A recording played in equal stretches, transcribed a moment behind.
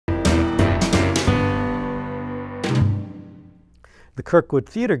The Kirkwood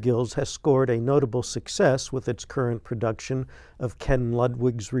Theatre Guild has scored a notable success with its current production of Ken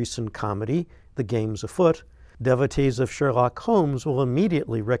Ludwig's recent comedy, The Game's Afoot. Devotees of Sherlock Holmes will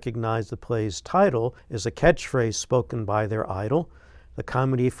immediately recognize the play's title as a catchphrase spoken by their idol. The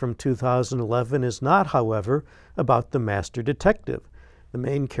comedy from 2011 is not, however, about the master detective. The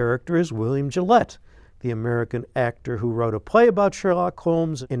main character is William Gillette, the American actor who wrote a play about Sherlock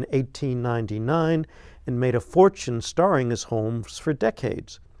Holmes in 1899 and made a fortune starring as Holmes for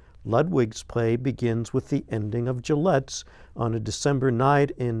decades. Ludwig's play begins with the ending of Gillette's on a December night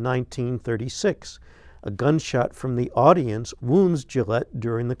in 1936. A gunshot from the audience wounds Gillette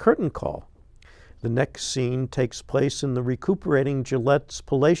during the curtain call. The next scene takes place in the recuperating Gillette's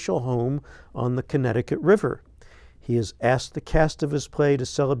palatial home on the Connecticut River. He has asked the cast of his play to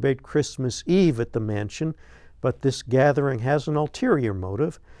celebrate Christmas Eve at the mansion, but this gathering has an ulterior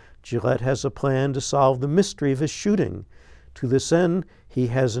motive. Gillette has a plan to solve the mystery of his shooting. To this end, he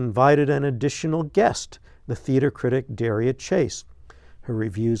has invited an additional guest, the theater critic Daria Chase. Her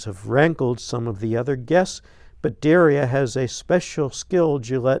reviews have rankled some of the other guests, but Daria has a special skill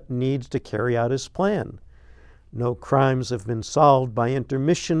Gillette needs to carry out his plan. No crimes have been solved by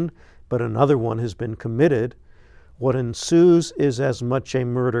intermission, but another one has been committed. What ensues is as much a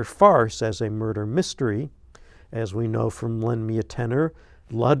murder farce as a murder mystery. As we know from Lend Me a Tenor,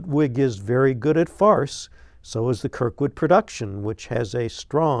 Ludwig is very good at farce. So is the Kirkwood production, which has a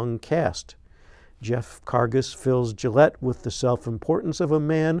strong cast. Jeff Kargas fills Gillette with the self-importance of a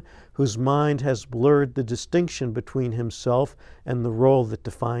man whose mind has blurred the distinction between himself and the role that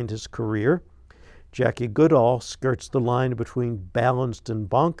defined his career. Jackie Goodall skirts the line between balanced and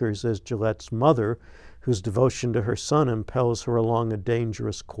bonkers as Gillette's mother, whose devotion to her son impels her along a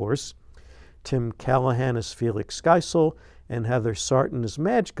dangerous course. Tim Callahan as Felix Geisel and Heather Sarton as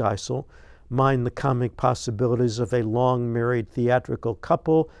Madge Geisel mine the comic possibilities of a long-married theatrical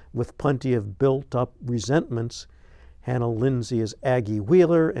couple with plenty of built-up resentments. Hannah Lindsay as Aggie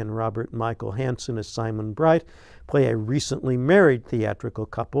Wheeler and Robert Michael Hansen as Simon Bright play a recently married theatrical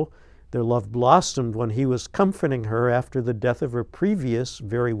couple. Their love blossomed when he was comforting her after the death of her previous,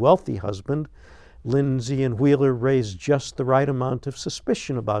 very wealthy husband. Lindsay and Wheeler raise just the right amount of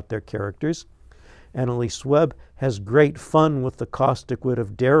suspicion about their characters. Annalise Webb has great fun with the caustic wit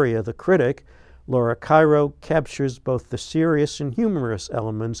of Daria, the critic. Laura Cairo captures both the serious and humorous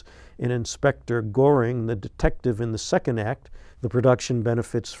elements in Inspector Goring, the detective in the second act. The production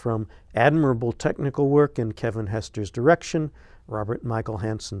benefits from admirable technical work in Kevin Hester's direction, Robert Michael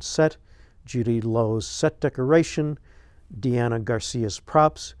Hansen's set, Judy Lowe's set decoration, Deanna Garcia's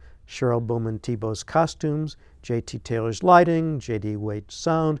props, Cheryl Bowman-Thibault's costumes, J.T. Taylor's lighting, J.D. Waite's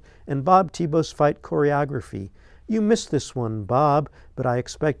sound, and Bob Thibault's fight choreography. You missed this one, Bob, but I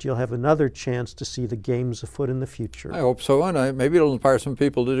expect you'll have another chance to see The Game's Afoot in the future. I hope so, and maybe it'll inspire some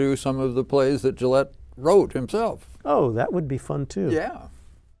people to do some of the plays that Gillette wrote himself. Oh, that would be fun too. Yeah.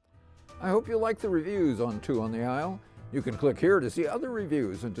 I hope you like the reviews on Two on the Aisle. You can click here to see other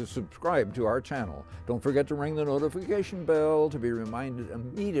reviews and to subscribe to our channel. Don't forget to ring the notification bell to be reminded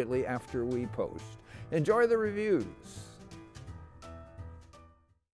immediately after we post. Enjoy the reviews.